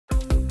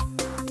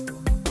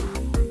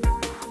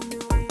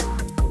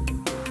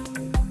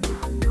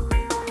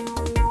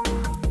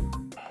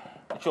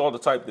want you all to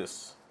type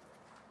this.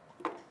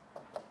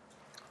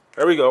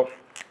 There we go.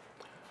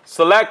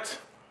 Select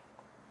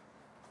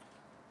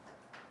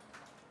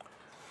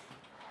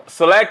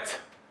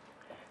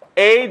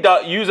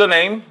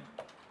a.username,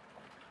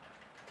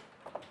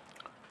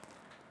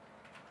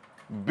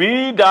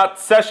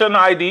 b.session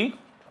ID,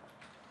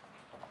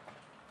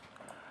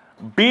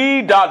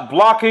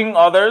 b.blocking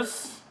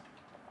others,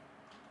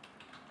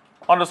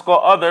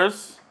 underscore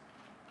others,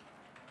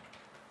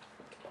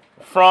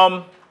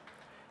 from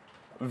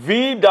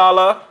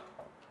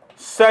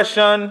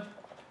v$session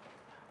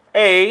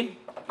a,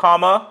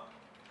 comma,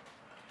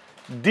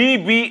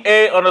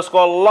 dba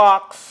underscore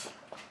locks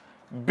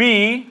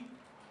b,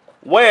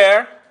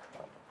 where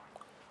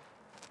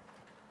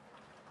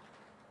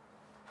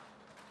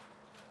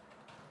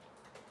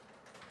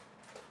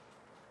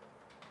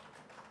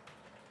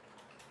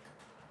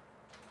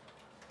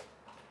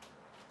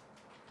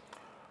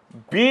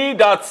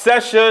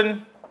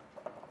b.session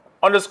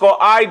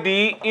underscore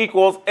ID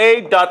equals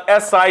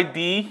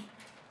a.sid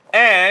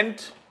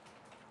and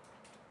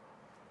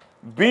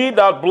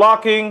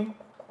b.blocking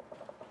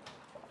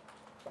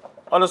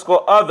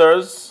underscore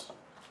others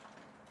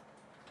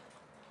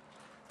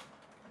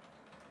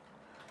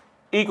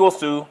equals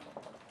to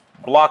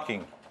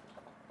blocking.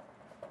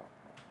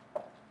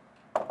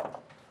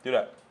 Do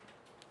that.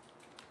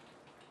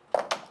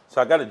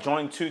 So I got to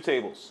join two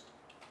tables,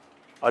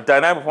 a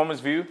dynamic performance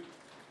view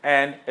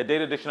and a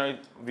data dictionary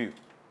view.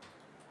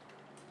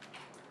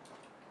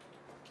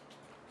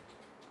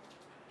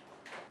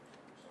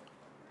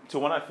 To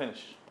when I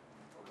finish.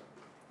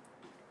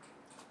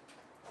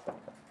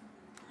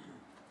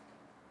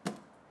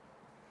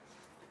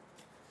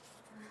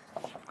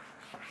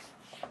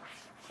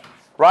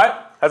 Right?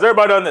 Has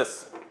everybody done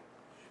this?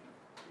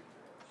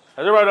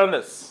 Has everybody done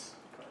this?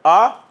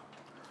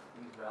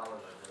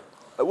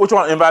 Which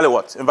one? Invalid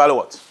what? Invalid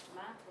what?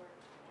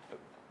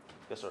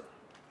 Yes, sir.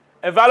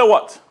 Invalid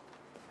what?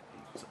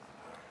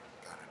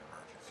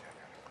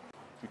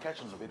 You catch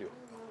on the video.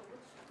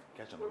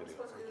 Catch on the video.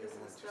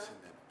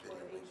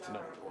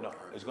 No.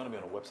 It's going to be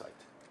on a website.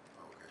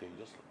 Okay,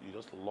 you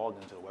just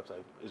log into the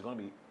website. It's going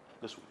to be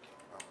this week.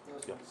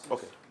 Yeah.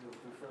 Okay.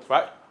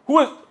 Right? Who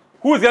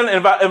is getting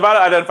invalid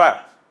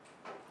identifier?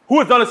 Who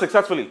has done it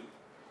successfully?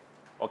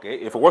 Okay,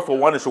 if it worked for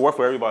one, it should work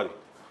for everybody.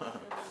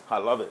 I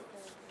love it.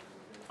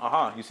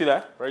 You see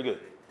that? Very good.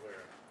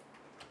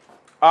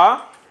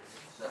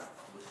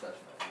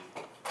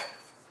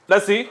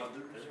 Let's see.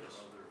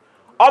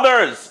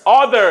 Others.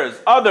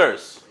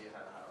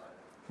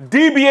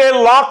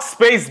 DBA lock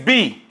space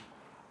B.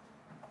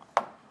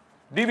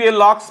 DBA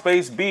lock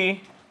space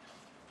B,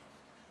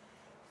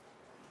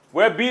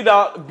 where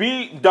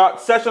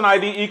b.session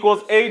ID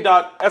equals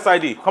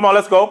a.sid. Come on,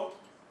 let's go.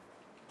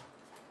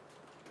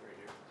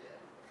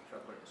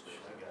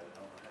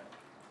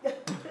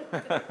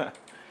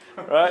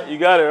 Right, you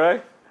got it,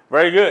 right?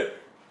 Very good.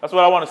 That's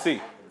what I want to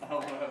see.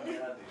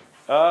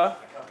 How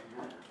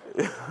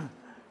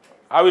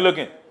are we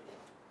looking?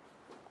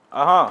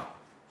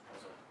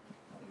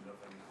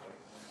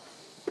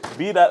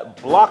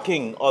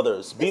 B.blocking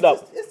others.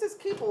 It's this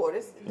keyboard.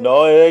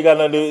 No, it ain't got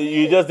nothing to do.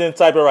 You just didn't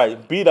type it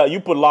right. You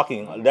put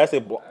locking. That's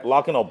a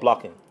locking or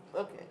blocking.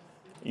 Okay.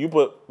 You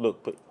put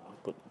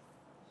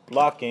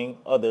blocking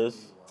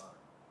others.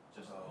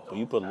 So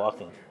you put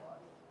locking.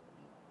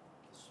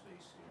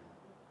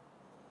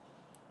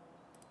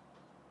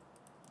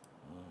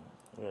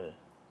 Yeah.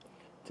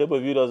 Table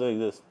view doesn't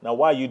exist. Now,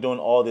 why are you doing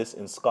all this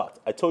in Scott?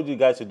 I told you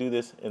guys to do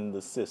this in the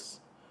sys.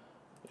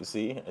 You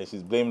see? And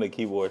she's blaming the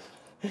keyboard.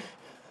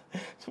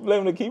 She's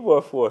blaming the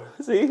keyboard for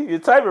it. See? You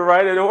type it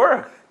right and it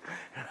works.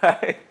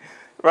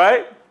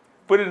 Right?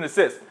 Put it in the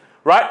sys.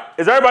 Right?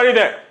 Is everybody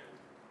there?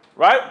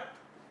 Right?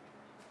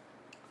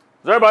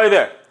 Is everybody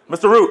there?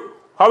 Mr. Root,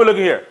 how are we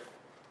looking here?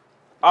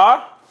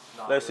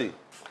 Let's see.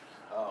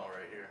 Oh,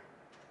 right here.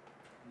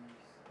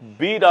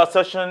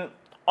 B.session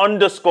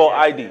underscore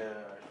ID.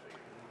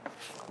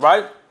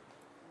 Right?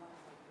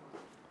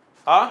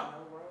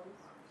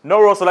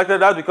 No row selected.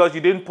 That's because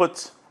you didn't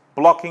put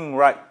blocking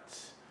right.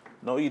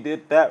 No, you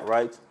did that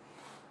right.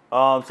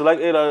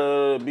 Select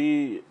A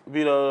B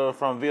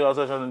from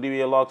B.session and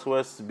DBA logs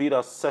west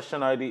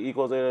B.session ID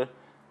equals A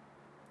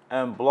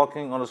and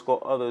blocking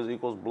underscore others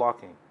equals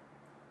blocking.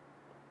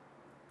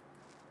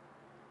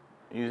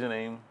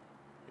 Username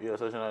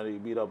B.session ID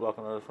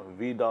B.blocking others from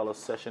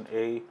V.session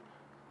A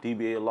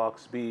DBA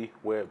logs B,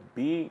 where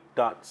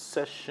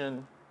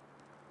B.session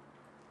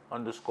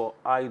underscore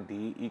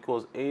ID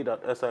equals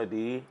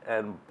A.sid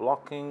and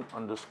blocking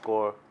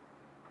underscore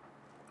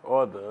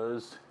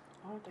others.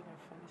 I don't think I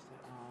finished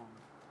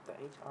the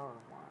HR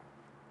one.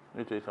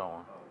 Which HR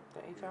one? The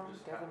HR one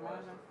doesn't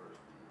matter.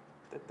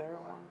 The third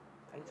one,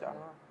 HR.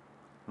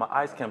 My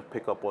eyes can't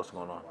pick up what's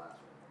going on.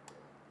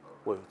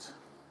 Wait.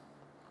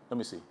 Let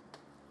me see.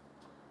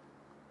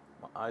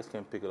 My eyes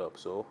can't pick it up,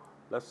 so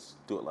let's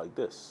do it like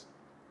this.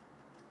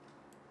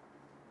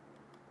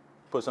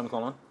 Put a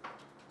semicolon.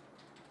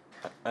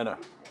 Enter.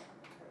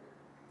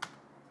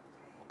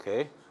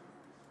 Okay.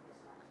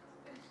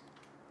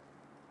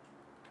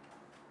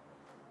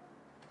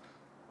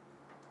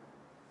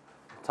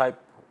 type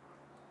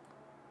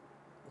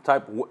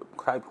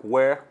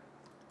where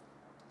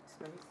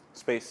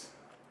space.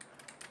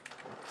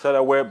 Set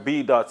that where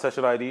b dot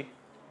session ID.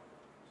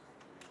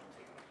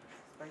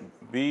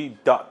 B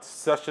dot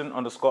session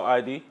underscore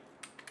ID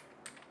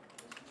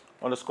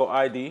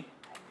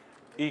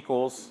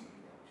equals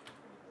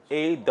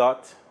A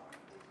dot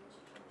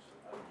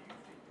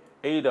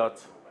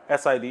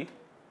SID,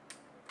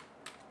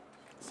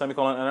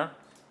 semicolon, enter,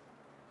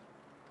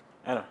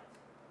 enter.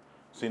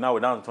 See, now we're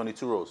down to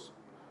 22 rows.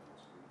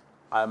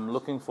 I'm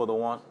looking for the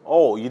one.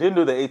 Oh, you didn't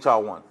do the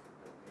HR one.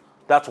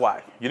 That's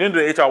why. You didn't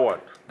do the HR one.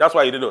 That's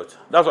why you didn't do it.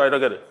 That's why I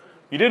don't get it.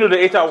 You didn't do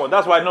the HR one.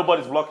 That's why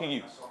nobody's blocking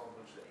you.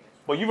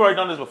 But you've already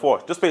done this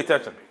before. Just pay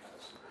attention.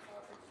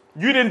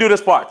 You didn't do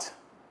this part,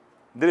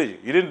 did you?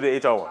 You didn't do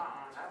the HR one.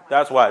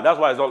 That's why. That's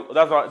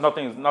why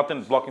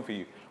nothing's blocking for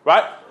you,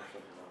 right?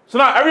 So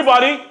now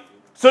everybody.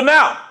 So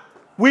now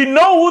we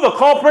know who the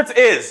culprit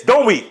is,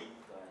 don't we?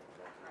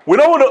 We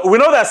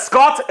know that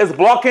Scott is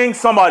blocking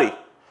somebody.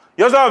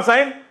 You understand what I'm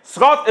saying?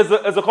 Scott is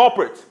a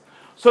culprit.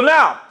 So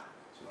now,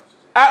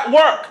 at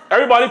work,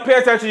 everybody pay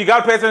attention. You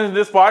got to pay attention to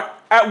this part.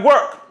 At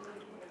work,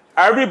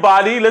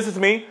 everybody, listen to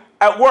me.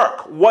 At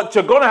work, what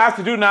you're going to have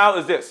to do now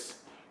is this.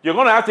 You're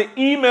going to have to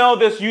email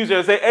this user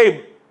and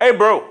say, hey,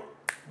 bro,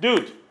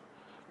 dude,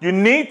 you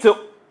need to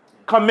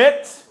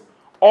commit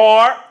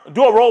or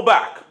do a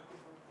rollback.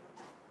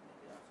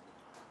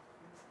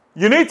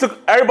 You need to,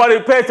 everybody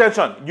pay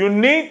attention. You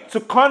need to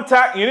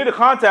contact,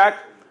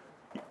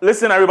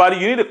 listen everybody,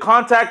 you need to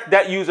contact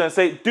that user and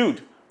say,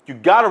 dude, you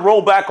got to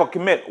roll back or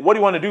commit. What do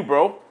you want to do,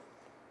 bro?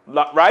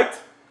 Right?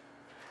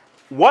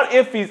 What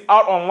if he's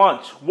out on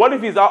lunch? What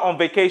if he's out on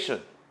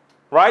vacation?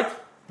 Right?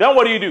 Then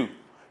what do?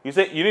 You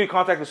say, you need to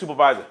contact the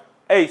supervisor.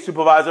 Hey,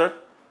 supervisor,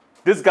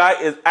 this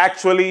guy is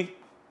actually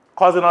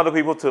causing other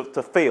people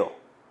to fail.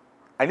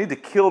 I need to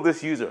kill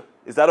this user.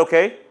 Is that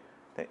okay?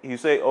 You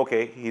say,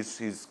 okay,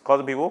 he's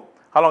causing people.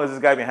 How long has this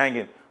guy been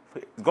hanging?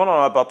 It's going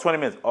on about 20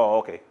 minutes. Oh,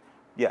 okay.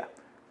 Yeah.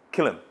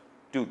 Kill him.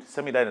 Dude,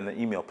 send me that in an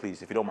email,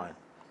 please, if you don't mind.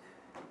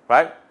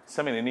 Right?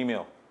 Send me an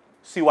email.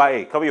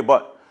 CYA, cover your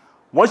butt.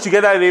 Once you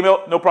get that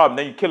email, no problem.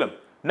 Then you kill him.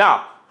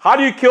 Now, how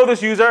do you kill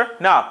this user?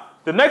 Now,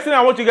 the next thing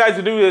I want you guys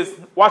to do is,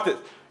 watch this.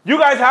 You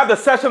guys have the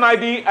session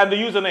ID and the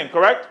username,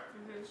 correct?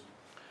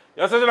 Mm-hmm.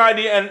 Your session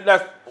ID, and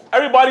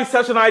everybody's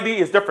session ID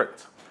is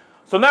different.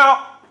 So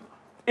now,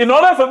 in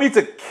order for me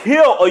to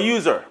kill a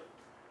user,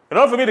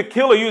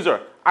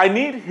 I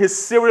need his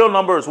serial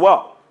number as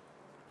well.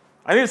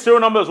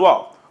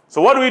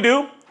 So what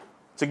do?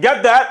 To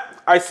get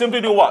that, I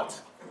simply do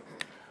what?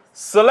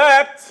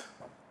 Select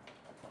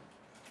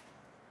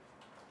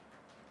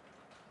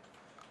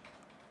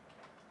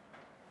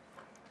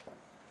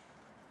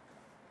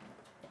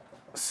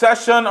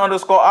session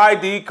underscore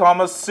ID,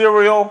 comma,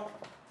 serial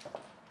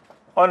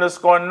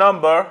underscore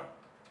number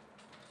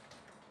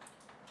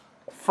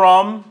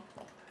from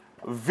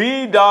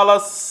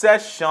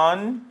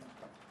 $session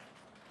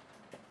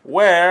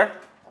where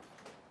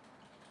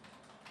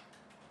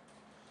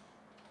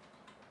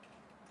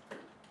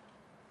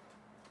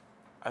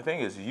I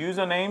think it's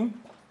username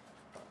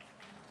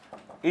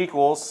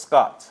equals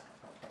Scott.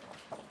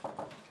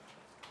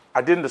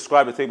 I didn't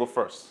describe the table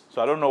first,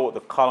 so I don't know what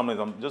the column is.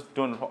 I'm just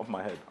doing it off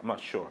my head. I'm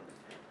not sure.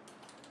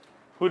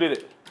 Who did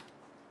it?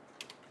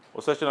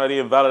 Well, session ID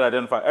invalid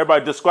identifier.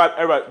 Everybody,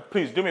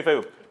 please do me a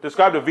favor.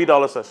 Describe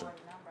the $session.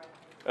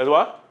 As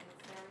what?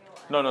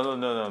 No.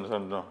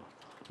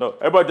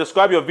 Everybody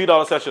describe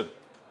your $session.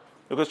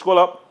 You can scroll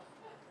up.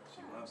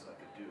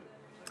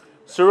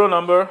 Serial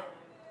number.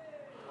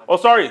 Oh,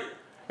 sorry.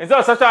 Instead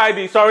of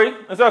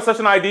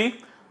session ID,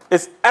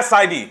 it's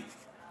SID.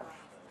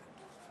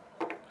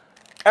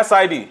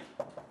 SID.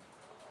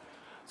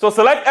 So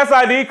select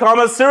SID,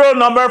 comma, serial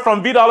number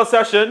from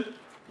 $session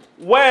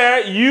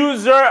where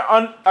user,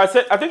 I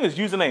think it's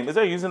username. Is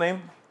there a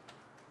username?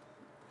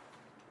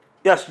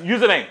 Yes,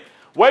 username.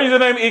 Where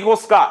username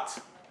equals Scott.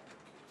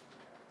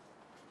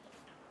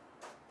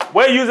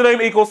 Where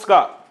username equals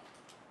Scott.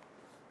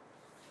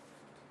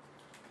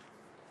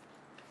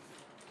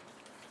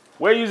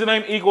 Where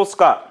username equals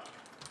Scott.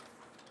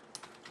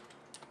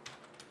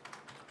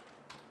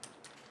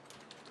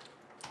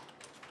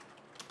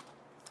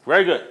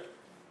 Very good.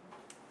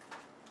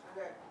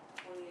 Okay,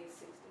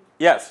 2860.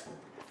 Yes.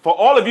 For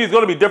all of you, it's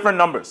going to be different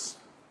numbers.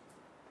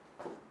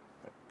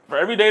 For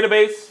every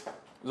database,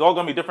 it's all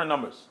going to be different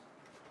numbers.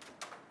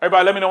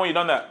 Everybody, let me know when you've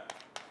done that.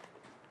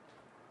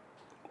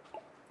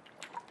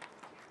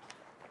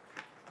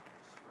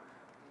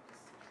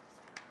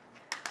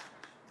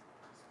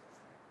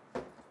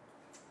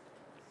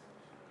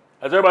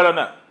 Has everybody done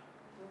that?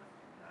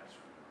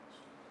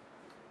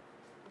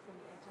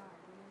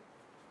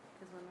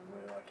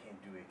 Well, I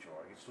can't do HR.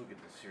 I can still get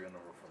the serial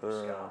number from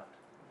Scott.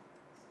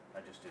 I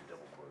just did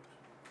double quotes.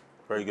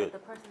 Very good.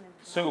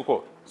 Single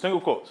quote.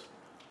 Single quotes.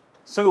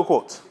 Single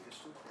quotes.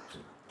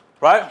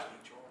 Right?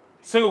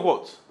 Single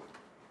quotes.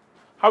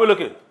 How are we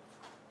looking?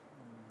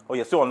 Oh,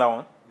 you're still on that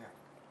one? Yeah.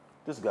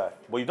 This guy.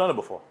 Well, you've done it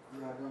before.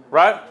 Yeah,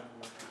 right?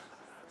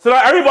 So now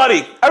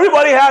everybody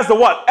has the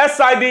what?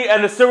 SID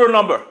and the serial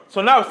number.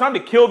 So now it's time to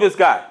kill this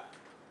guy.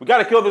 We got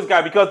to kill this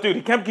guy because, dude,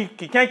 he can't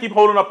keep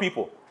holding up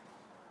people.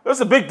 That's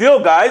a big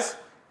deal, guys.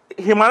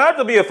 He might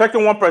not be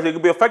affecting one person. He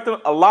could be affecting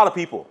a lot of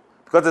people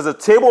because there's a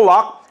table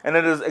lock and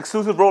then there's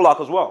exclusive row lock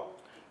as well,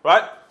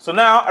 right? So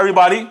now,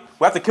 everybody,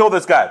 we have to kill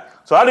this guy.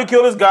 So how do you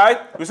kill this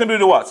guy? We simply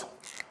do what?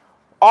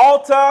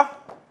 Alter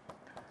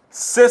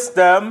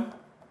system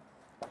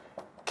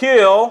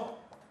kill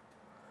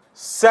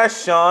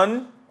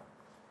session,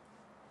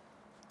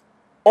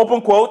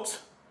 open quote,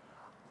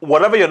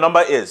 whatever your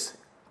number is.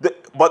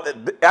 But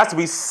it has to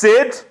be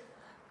SID,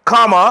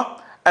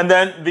 comma, and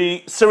then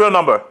the serial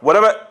number,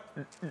 whatever,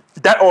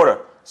 that order.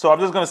 So I'm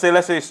just going to say,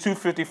 let's say it's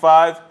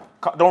 255.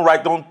 Don't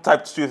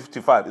type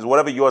 255. It's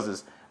whatever yours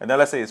is. And then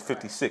let's say it's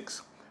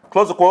 56.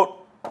 Close the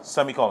quote,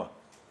 semicolon.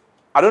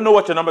 I don't know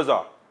what your numbers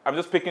are. I'm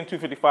just picking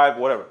 255,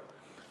 whatever.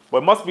 But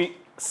it must be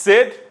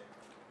SID,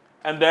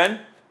 and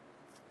then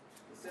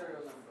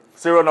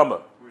serial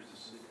number. Where's the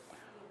SID?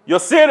 Your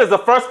SID is the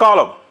first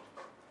column.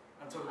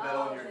 I'm talking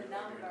about on your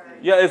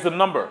Yeah, it's the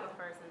number.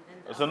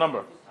 It's a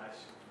number.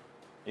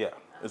 Yeah.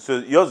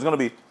 Yours is going to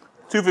be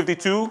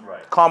 252,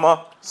 Right.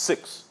 comma,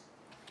 6.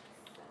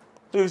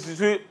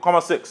 252,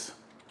 comma, 6.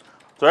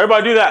 So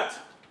everybody do that.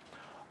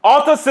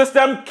 Alter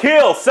system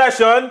kill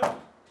session,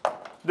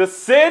 the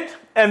SID,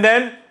 and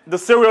then the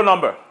serial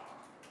number.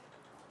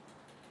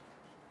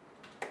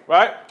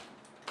 Right?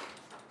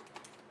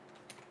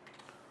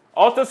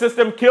 Alter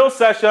system kill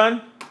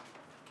session,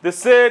 the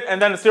SID,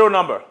 and then the serial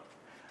number.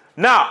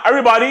 Now,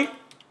 everybody,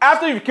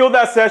 after you've killed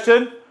that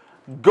session,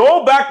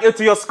 go back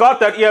into your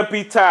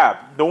Scott.emp tab,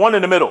 the one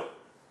in the middle.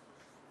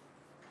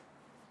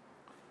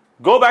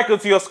 Go back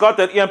into your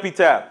Scott.emp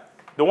tab,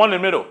 the one in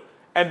the middle,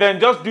 and then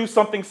just do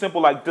something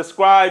simple like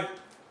describe,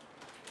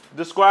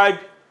 is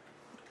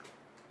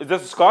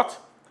this Scott?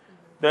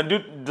 Then do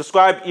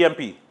describe EMP.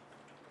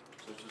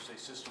 So it's just say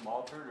system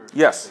altered or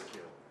Yes. say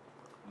kill?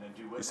 And then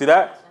do what? You see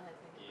that?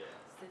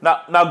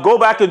 Now go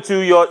back into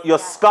your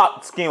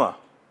Scott schema.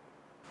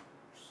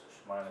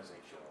 Mine is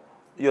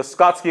HL. Your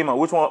Scott schema,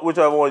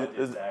 whichever one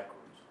It's backwards.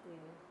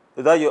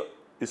 is that you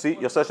see,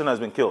 your session has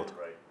been killed.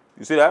 Right.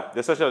 You see that?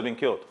 Your session has been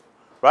killed.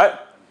 Right?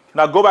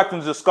 Now go back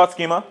into the Scott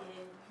schema.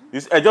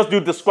 And just do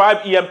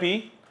describe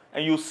EMP,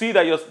 and you'll see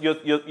that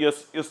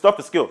your stuff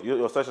is killed.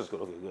 Your session is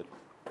killed. Okay, good.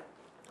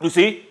 You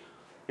see?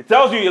 It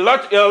tells you, it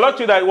alerts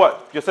you that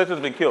what? Your session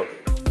has been killed.